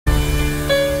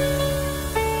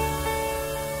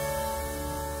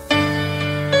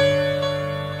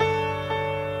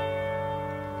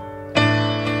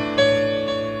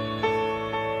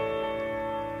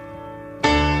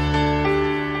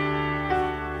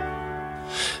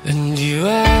And you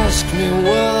ask me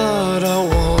what I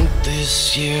want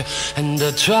this year, and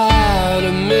I try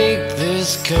to make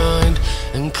this kind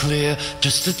and clear.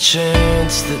 Just a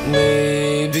chance that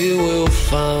maybe we'll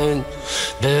find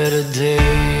better days.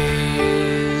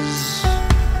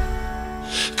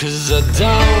 'Cause I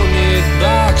don't need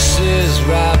boxes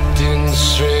wrapped in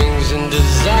strings and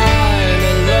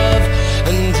designer love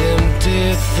and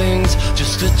empty things.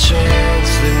 Just a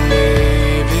chance that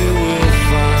maybe we'll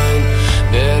find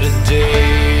better days.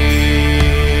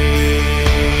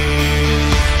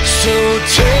 So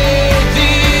take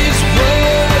these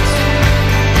words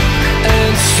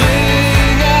and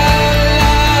sing out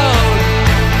loud,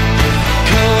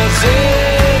 'cause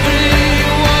everyone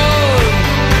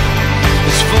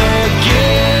is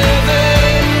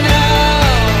forgiven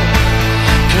now.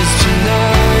 'Cause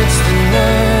tonight's the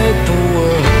night the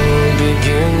world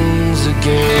begins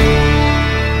again.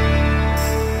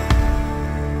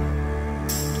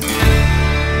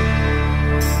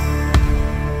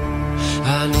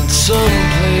 I need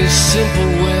someplace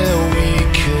simple where we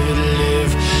could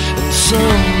live, and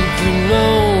something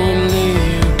only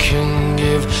you can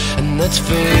give, and that's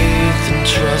faith and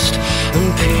trust and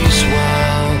peace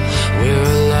while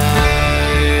we're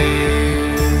alive.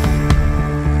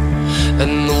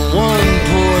 And the one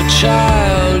poor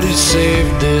child who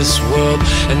saved this world,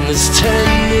 and there's 10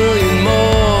 million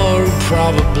more who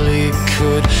probably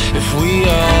could, if we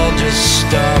all just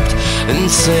stopped and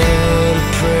said a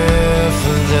prayer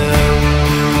for them.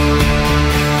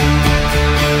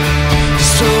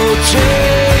 So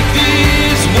take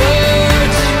these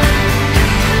words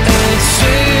and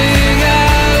sing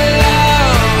out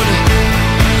loud,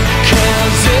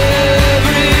 'cause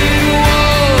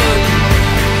everyone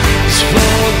is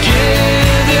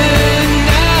forgiven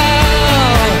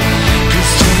now.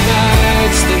 'Cause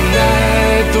tonight's the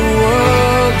night the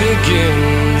world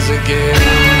begins again.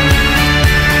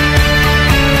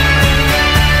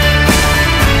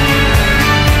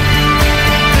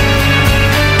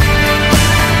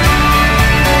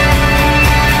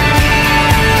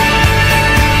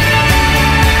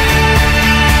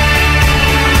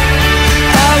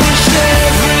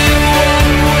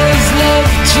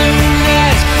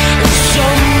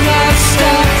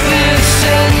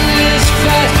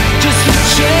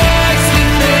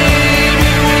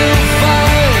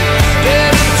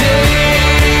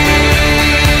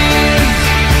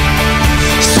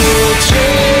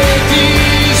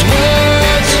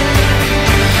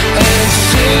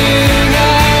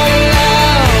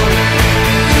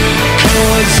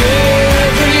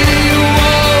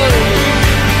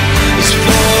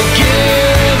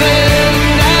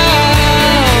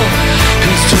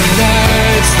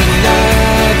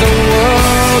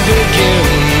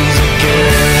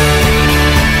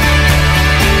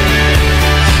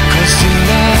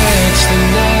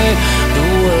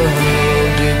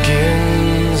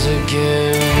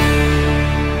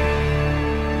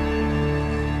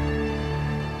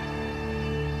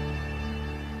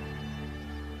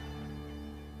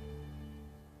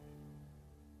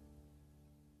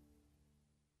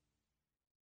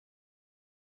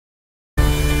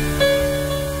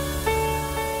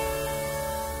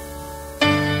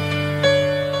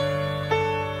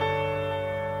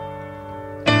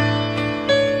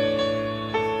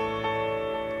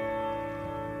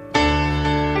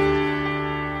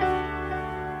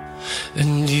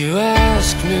 And you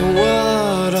ask me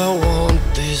what I want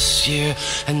this year,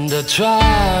 and I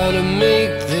try to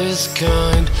make this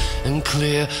kind and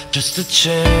clear. Just a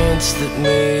chance that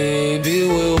maybe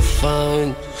we'll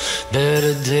find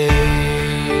better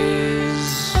days.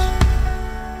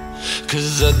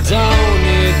 'Cause I don't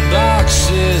need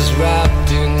boxes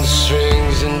wrapped in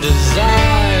strings and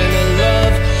designer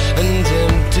love and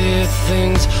empty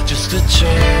things. Just a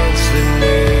chance that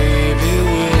maybe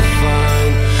we'll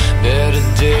find better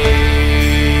days.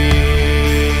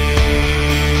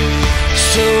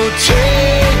 So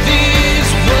take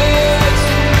these words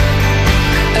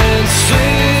and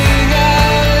sing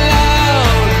out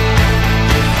loud,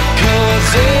 'cause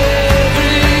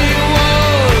everyone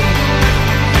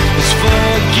is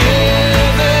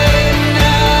forgiven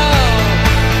now.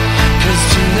 'Cause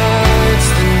tonight's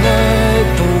the night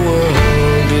the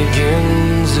world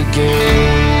begins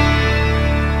again.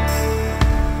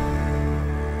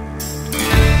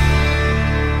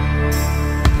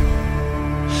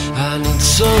 I need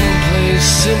someplace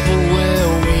simple where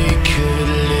we could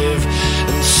live,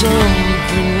 and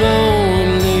something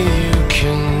only you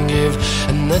can give,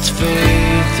 and that's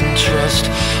faith and trust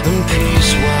and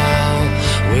peace while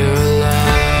we're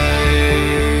alive.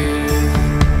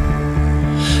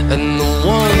 And the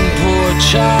one poor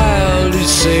child child who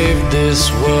saved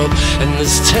this world, and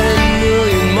there's 10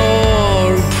 million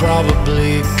more who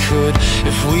probably could,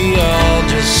 if we all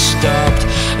just stopped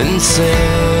and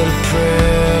said a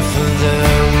prayer for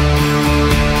them.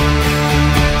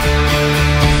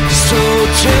 So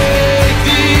take